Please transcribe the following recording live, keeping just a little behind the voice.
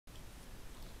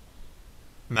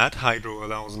MAAT Hydro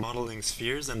allows modeling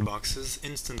spheres and boxes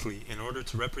instantly in order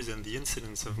to represent the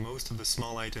incidence of most of the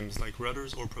small items like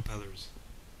rudders or propellers.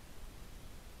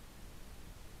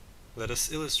 Let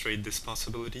us illustrate this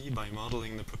possibility by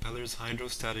modeling the propeller's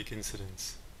hydrostatic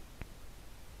incidence.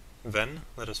 Then,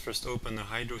 let us first open the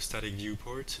hydrostatic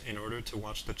viewport in order to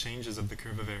watch the changes of the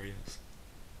curve of areas.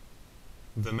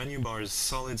 The menu bar's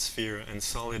solid sphere and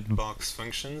solid box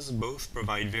functions both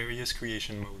provide various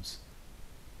creation modes.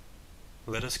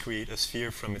 Let us create a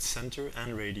sphere from its center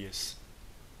and radius.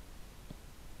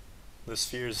 The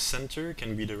sphere's center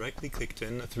can be directly clicked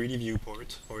in a 3D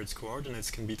viewport, or its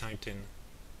coordinates can be typed in.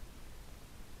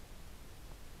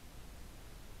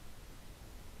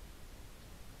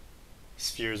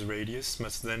 Sphere's radius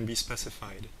must then be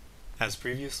specified. As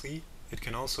previously, it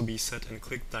can also be set and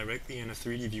clicked directly in a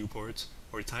 3D viewport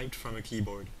or typed from a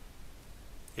keyboard.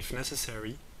 If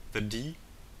necessary, the D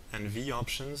and V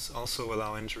options also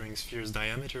allow entering sphere's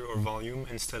diameter or volume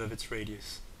instead of its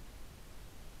radius.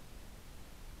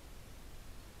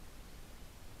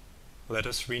 Let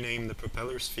us rename the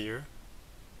propeller sphere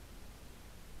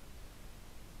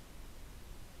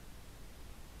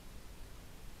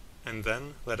and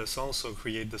then let us also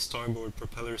create the starboard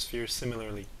propeller sphere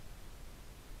similarly.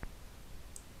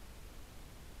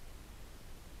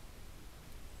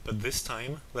 But this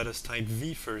time, let us type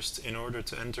V first in order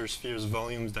to enter sphere's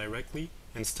volumes directly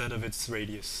instead of its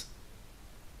radius.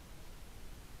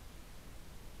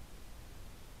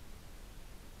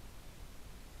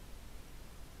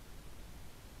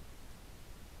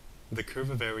 The curve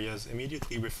of areas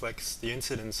immediately reflects the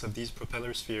incidence of these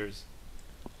propeller spheres.